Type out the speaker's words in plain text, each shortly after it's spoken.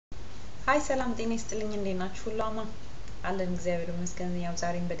ሃይ ሰላም ጤና ይስጥልኝ እንዴት ናችሁ? ሁሉ አማን አለን እግዚአብሔር ይመስገን። ያው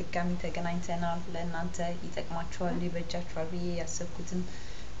ዛሬም በድጋሚ ተገናኝተናል። ለእናንተ ይጠቅማችኋል ይበጃችኋል ብዬ ያሰብኩትን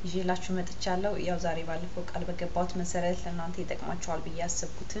ይዤላችሁ መጥቻለሁ። ያው ዛሬ ባለፈው ቃል በገባሁት መሰረት ለእናንተ ይጠቅማችኋል ብዬ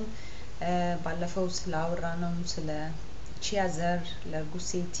ያሰብኩትን ባለፈው ስላወራነው ስለ ቺያ ዘር ለእርጉዝ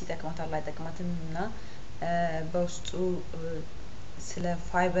ሴት ይጠቅማታል አይጠቅማትም እና በውስጡ ስለ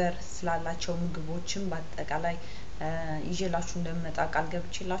ፋይበር ስላላቸው ምግቦችን በአጠቃላይ ይዤላችሁ እንደምመጣ ቃል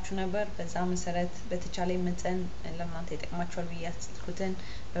ገብቼላችሁ ነበር። በዛ መሰረት በተቻለ መጠን ለእናንተ ይጠቅማችኋል ብዬ ያሰብኩትን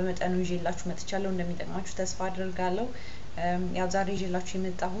በመጠኑ ይዤላችሁ መጥቻለሁ። እንደሚጠቅማችሁ ተስፋ አድርጋለሁ። ያው ዛሬ ይዤላችሁ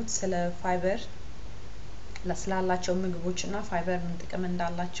የመጣሁት ስለ ፋይበር ስላላቸው ምግቦችና ፋይበር ምን ጥቅም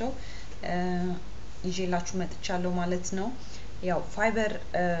እንዳላቸው ይዤላችሁ መጥቻለሁ ማለት ነው። ያው ፋይበር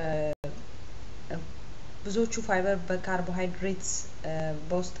ብዙዎቹ ፋይበር በካርቦሃይድሬትስ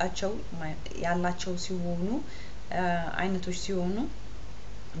በውስጣቸው ያላቸው ሲሆኑ አይነቶች ሲሆኑ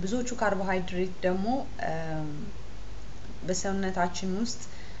ብዙዎቹ ካርቦሃይድሬት ደግሞ በሰውነታችን ውስጥ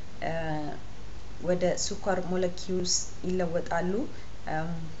ወደ ስኳር ሞለኪውልስ ይለወጣሉ።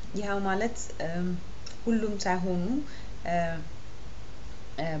 ይሄ ማለት ሁሉም ሳይሆኑ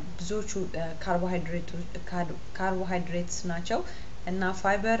ብዙዎቹ ካርቦሃይድሬትስ ናቸው እና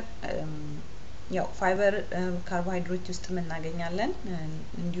ፋይበር ያው ፋይበር ካርቦሃይድሬት ውስጥ እናገኛለን።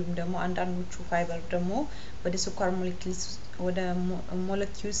 እንዲሁም ደግሞ አንዳንዶቹ ፋይበር ደግሞ ወደ ስኳር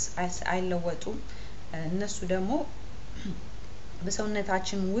ሞለኪውልስ አይለወጡም። እነሱ ደግሞ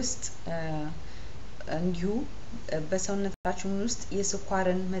በሰውነታችን ውስጥ እንዲሁ በሰውነታችን ውስጥ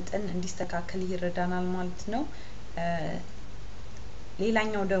የስኳርን መጠን እንዲስተካከል ይረዳናል ማለት ነው።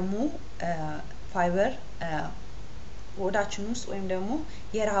 ሌላኛው ደግሞ ፋይበር ሆዳችን ውስጥ ወይም ደግሞ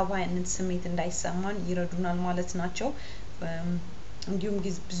የረሃብ አይነት ስሜት እንዳይሰማን ይረዱናል ማለት ናቸው። እንዲሁም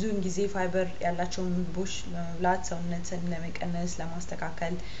ብዙውን ጊዜ ፋይበር ያላቸው ምግቦች ለመብላት ሰውነትን ለመቀነስ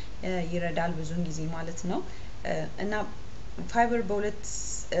ለማስተካከል ይረዳል ብዙውን ጊዜ ማለት ነው። እና ፋይበር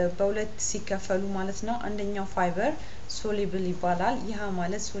በሁለት ሲከፈሉ ማለት ነው። አንደኛው ፋይበር ሶሉብል ይባላል። ይሄ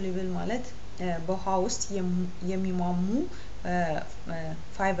ማለት ሶሉብል ማለት በውሃ ውስጥ የሚሟሙ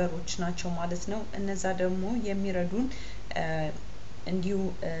ፋይበሮች ናቸው ማለት ነው። እነዛ ደግሞ የሚረዱን እንዲሁ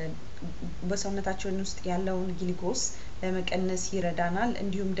በሰውነታችን ውስጥ ያለውን ግሉኮስ ለመቀነስ ይረዳናል።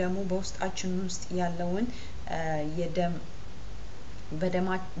 እንዲሁም ደግሞ በውስጣችን ውስጥ ያለውን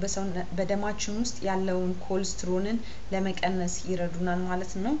በደማችን ውስጥ ያለውን ኮሌስትሮልን ለመቀነስ ይረዱናል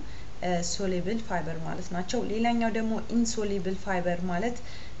ማለት ነው። ሶሉብል ፋይበር ማለት ናቸው። ሌላኛው ደግሞ ኢንሶሉብል ፋይበር ማለት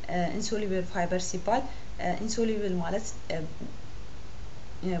ኢንሶሉብል ፋይበር ሲባል ኢንሶሉብል ማለት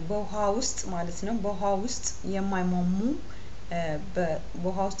በውሃ ውስጥ ማለት ነው። በውሃ ውስጥ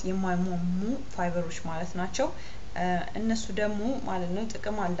የማይሟሙ ፋይበሮች ማለት ናቸው። እነሱ ደግሞ ማለት ነው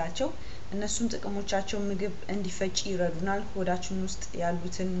ጥቅም አላቸው። እነሱም ጥቅሞቻቸው ምግብ እንዲፈጭ ይረዱናል። ሆዳችን ውስጥ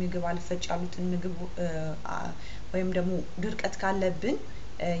ያሉትን ምግብ አልፈጭ ያሉትን ምግብ ወይም ደግሞ ድርቀት ካለብን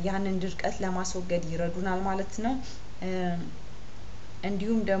ያንን ድርቀት ለማስወገድ ይረዱናል ማለት ነው።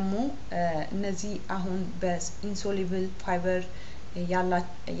 እንዲሁም ደግሞ እነዚህ አሁን በኢንሶሉብል ፋይበር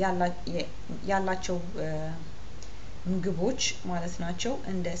ያላቸው ምግቦች ማለት ናቸው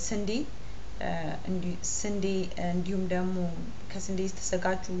እንደ ስንዴ እንዲሁም ደግሞ ከስንዴ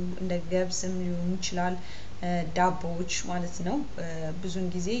የተዘጋጁ እንደ ገብስም ሊሆን ይችላል ዳቦዎች ማለት ነው። ብዙውን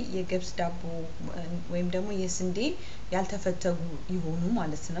ጊዜ የገብስ ዳቦ ወይም ደግሞ የስንዴ ያልተፈተጉ ይሆኑ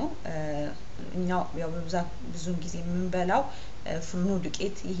ማለት ነው። እኛው ያው በብዛት ብዙውን ጊዜ የምንበላው ፍርኖ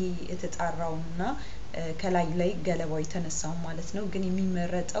ዱቄት ይሄ የተጣራውና ከላይ ላይ ገለባው የተነሳው ማለት ነው። ግን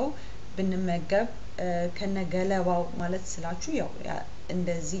የሚመረጠው ብንመገብ ከነገለባው ማለት ስላችሁ ያው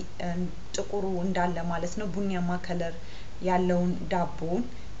እንደዚህ ጥቁሩ እንዳለ ማለት ነው ቡኒያማ ከለር ያለውን ዳቦን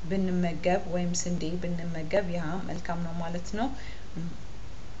ብንመገብ ወይም ስንዴ ብንመገብ ያ መልካም ነው ማለት ነው።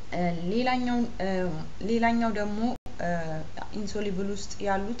 ሌላኛው ደግሞ ኢንሶሉብል ውስጥ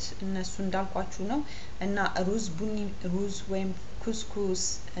ያሉት እነሱ እንዳልኳችሁ ነው እና ሩዝ ወይም ኩስኩስ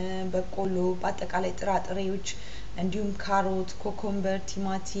በቆሎ በአጠቃላይ ጥራጥሬዎች እንዲሁም ካሮት ኮኮምበር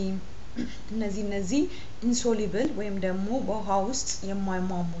ቲማቲም እነዚህ ኢንሶሉብል ወይም ደግሞ በውሃ ውስጥ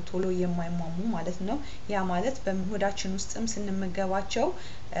የማይሟሙ ቶሎ የማይሟሙ ማለት ነው። ያ ማለት በሆዳችን ውስጥም ስንመገባቸው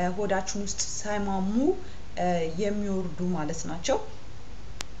ሆዳችን ውስጥ ሳይሟሙ የሚወርዱ ማለት ናቸው።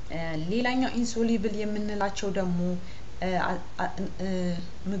 ሌላኛው ኢንሶሉብል የምንላቸው ደግሞ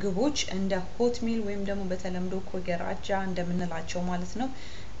ምግቦች እንደ ሆት ሚል ወይም ደግሞ በተለምዶ ኮገራጃ እንደምንላቸው ማለት ነው።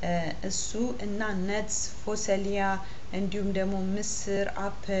 እሱ እና ነትስ ፎሰሊያ እንዲሁም ደግሞ ምስር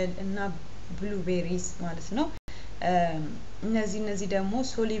አፕል እና ብሉቤሪስ ማለት ነው። እነዚህ ደግሞ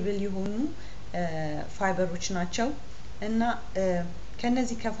ሶሉብል የሆኑ ፋይበሮች ናቸው እና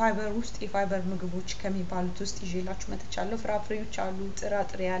ከነዚህ ከፋይበር ውስጥ የፋይበር ምግቦች ከሚባሉት ውስጥ ይዤላችሁ መጥቻለሁ። ፍራፍሬዎች አሉ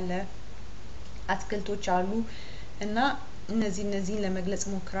ጥራጥሬ አለ አትክልቶች አሉ እና እነዚህን ለመግለጽ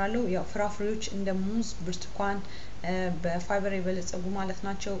ሞክራለሁ። ያው ፍራፍሬዎች እንደ ሙዝ፣ ብርቱካን በፋይበር የበለጸጉ ማለት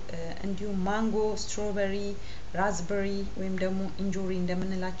ናቸው። እንዲሁም ማንጎ፣ ስትሮበሪ፣ ራዝበሪ ወይም ደግሞ እንጆሪ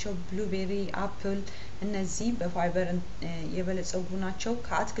እንደምንላቸው፣ ብሉቤሪ፣ አፕል እነዚህ በፋይበር የበለጸጉ ናቸው።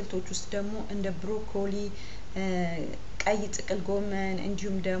 ከአትክልቶች ውስጥ ደግሞ እንደ ብሮኮሊ፣ ቀይ ጥቅል ጎመን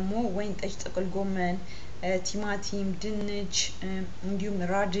እንዲሁም ደግሞ ወይን ጠጅ ጥቅል ጎመን፣ ቲማቲም፣ ድንች እንዲሁም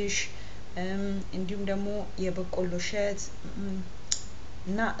ራዲሽ እንዲሁም ደግሞ የበቆሎ እሸት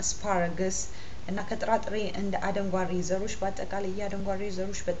እና አስፓራገስ እና ከጥራጥሬ እንደ አደንጓሬ ዘሮች በአጠቃላይ የአደንጓሬ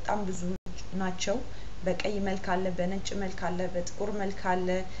ዘሮች በጣም ብዙ ናቸው። በቀይ መልክ አለ፣ በነጭ መልክ አለ፣ በጥቁር መልክ አለ።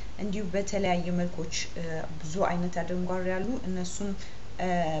 እንዲሁ በተለያየ መልኮች ብዙ አይነት አደንጓሬ አሉ። እነሱም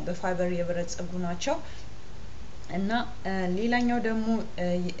በፋይበር የበለጸጉ ናቸው። እና ሌላኛው ደግሞ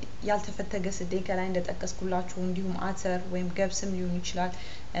ያልተፈተገ ስንዴ ከላይ እንደጠቀስኩላችሁ እንዲሁም አተር ወይም ገብስም ሊሆን ይችላል።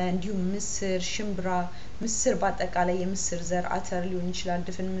 እንዲሁም ምስር፣ ሽምብራ፣ ምስር በአጠቃላይ የምስር ዘር፣ አተር ሊሆን ይችላል፣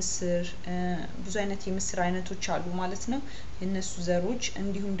 ድፍን ምስር፣ ብዙ አይነት የምስር አይነቶች አሉ ማለት ነው። የነሱ ዘሮች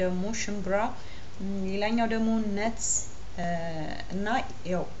እንዲሁም ደግሞ ሽምብራ። ሌላኛው ደግሞ ነትስ እና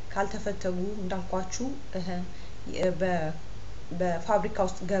ያው ካልተፈተጉ እንዳልኳችሁ በፋብሪካ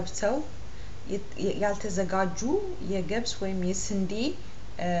ውስጥ ገብተው ያልተዘጋጁ የገብስ ወይም የስንዴ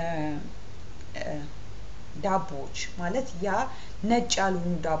ዳቦዎች ማለት ያ ነጭ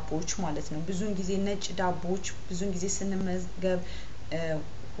ያልሆኑ ዳቦዎች ማለት ነው። ብዙውን ጊዜ ነጭ ዳቦዎች ብዙውን ጊዜ ስንመገብ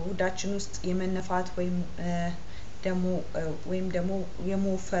ሆዳችን ውስጥ የመነፋት ወይም ደግሞ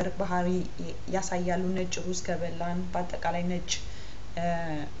የመወፈር ባህሪ ያሳያሉ። ነጭ ሩዝ ከበላን በአጠቃላይ ነጭ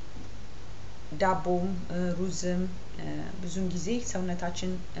ዳቦም ሩዝም ብዙውን ጊዜ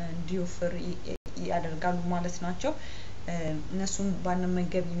ሰውነታችን እንዲወፍር ያደርጋሉ ማለት ናቸው። እነሱም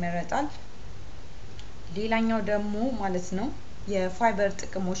ባንመገብ ይመረጣል። ሌላኛው ደግሞ ማለት ነው የፋይበር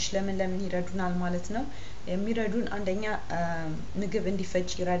ጥቅሞች ለምን ይረዱናል ማለት ነው። የሚረዱን አንደኛ ምግብ እንዲፈጭ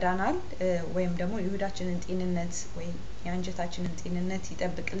ይረዳናል፣ ወይም ደግሞ የሆዳችንን ጤንነት ወይም የአንጀታችንን ጤንነት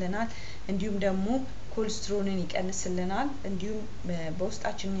ይጠብቅልናል። እንዲሁም ደግሞ ኮሌስትሮልን ይቀንስልናል። እንዲሁም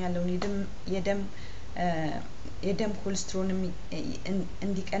በውስጣችን ያለውን የደም ኮሌስትሮል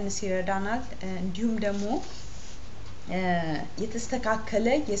እንዲቀንስ ይረዳናል። እንዲሁም ደግሞ የተስተካከለ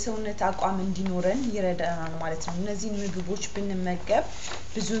የሰውነት አቋም እንዲኖረን ይረዳናል ማለት ነው። እነዚህን ምግቦች ብንመገብ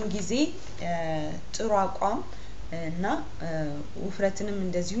ብዙውን ጊዜ ጥሩ አቋም እና ውፍረትንም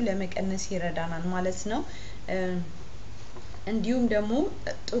እንደዚሁ ለመቀነስ ይረዳናል ማለት ነው። እንዲሁም ደግሞ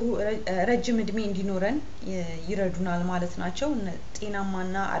ጥሩ ረጅም እድሜ እንዲኖረን ይረዱናል ማለት ናቸው።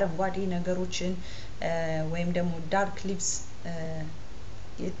 ጤናማና አረንጓዴ ነገሮችን ወይም ደግሞ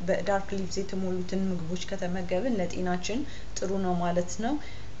በዳርክ ሊቭስ የተሞሉትን ምግቦች ከተመገብን ለጤናችን ጥሩ ነው ማለት ነው።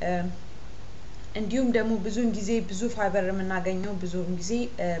 እንዲሁም ደግሞ ብዙውን ጊዜ ብዙ ፋይበር የምናገኘው ብዙውን ጊዜ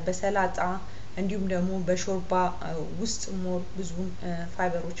በሰላጣ እንዲሁም ደግሞ በሾርባ ውስጥ ብዙ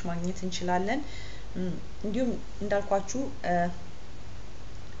ፋይበሮች ማግኘት እንችላለን። እንዲሁም እንዳልኳችሁ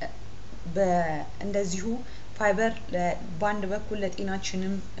እንደዚሁ ፋይበር በአንድ በኩል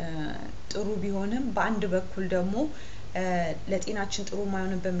ለጤናችንም ጥሩ ቢሆንም በአንድ በኩል ደግሞ ለጤናችን ጥሩ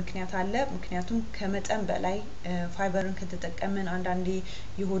የማይሆንበት ምክንያት አለ። ምክንያቱም ከመጠን በላይ ፋይበርን ከተጠቀምን አንዳንዴ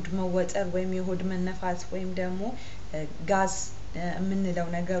የሆድ መወጠር ወይም የሆድ መነፋት ወይም ደግሞ ጋዝ የምንለው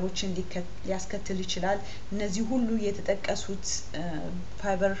ነገሮችን ሊያስከትል ይችላል። እነዚህ ሁሉ የተጠቀሱት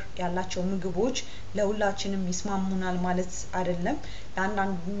ፋይበር ያላቸው ምግቦች ለሁላችንም ይስማሙናል ማለት አይደለም።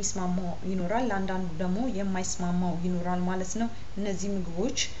 ለአንዳንዱ የሚስማማው ይኖራል፣ ለአንዳንዱ ደግሞ የማይስማማው ይኖራል ማለት ነው። እነዚህ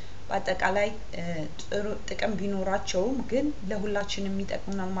ምግቦች በአጠቃላይ ጥሩ ጥቅም ቢኖራቸውም ግን ለሁላችንም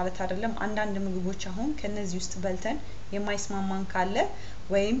ይጠቅሙናል ማለት አይደለም። አንዳንድ ምግቦች አሁን ከነዚህ ውስጥ በልተን የማይስማማን ካለ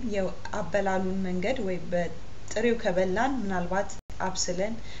ወይም የአበላሉን መንገድ ወይ በጥሬው ከበላን ምናልባት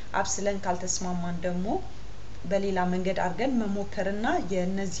አብስለን ካልተስማማን ደግሞ በሌላ መንገድ አድርገን መሞከርና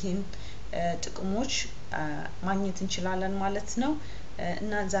የነዚህን ጥቅሞች ማግኘት እንችላለን ማለት ነው።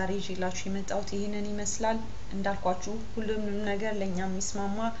 እና ዛሬ ይዤላችሁ የመጣሁት ይሄንን ይመስላል። እንዳልኳችሁ ሁሉንም ነገር ለኛ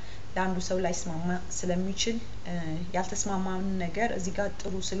የሚስማማ ለአንዱ ሰው ላይስማማ ስለሚችል ያልተስማማን ነገር እዚህ ጋር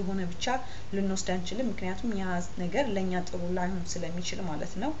ጥሩ ስለሆነ ብቻ ልንወስድ አንችልም። ምክንያቱም ያ ነገር ለኛ ጥሩ ላይሆን ስለሚችል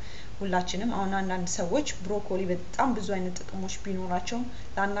ማለት ነው። ሁላችንም አሁን አንዳንድ ሰዎች ብሮኮሊ በጣም ብዙ አይነት ጥቅሞች ቢኖራቸውም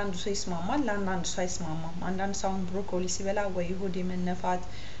ለአንዳንዱ ሰው ይስማማል፣ ለአንዳንዱ ሰው አይስማማም። አንዳንድ ሰው ብሮኮሊ ሲበላ ወይ ሆድ የመነፋት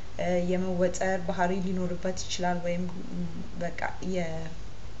የመወጠር ባህሪ ሊኖርበት ይችላል፣ ወይም በቃ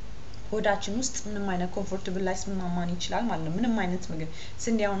ሆዳችን ውስጥ ምንም አይነት ኮምፎርታብል ላይስማማን ይችላል ማለት ነው። ምንም አይነት ምግብ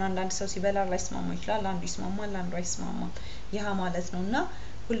ስንዴ አሁን አንዳንድ ሰው ሲበላ ላይስማማ ይችላል፣ አንዱ ይስማማል፣ አንዱ አይስማማም። ያ ማለት ነው እና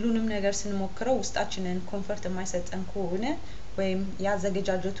ሁሉንም ነገር ስንሞክረው ውስጣችንን ኮምፎርት የማይሰጠን ከሆነ ወይም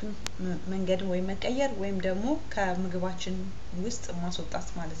ያዘገጃጀቱን መንገድ ወይ መቀየር ወይም ደግሞ ከምግባችን ውስጥ ማስወጣት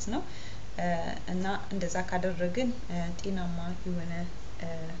ማለት ነው። እና እንደዛ ካደረግን ጤናማ የሆነ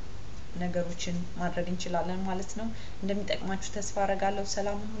ነገሮችን ማድረግ እንችላለን ማለት ነው። እንደሚጠቅማችሁ ተስፋ አደርጋለሁ።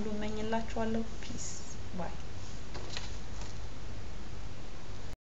 ሰላም ሁሉ እመኝላችኋለሁ። ፒስ ባይ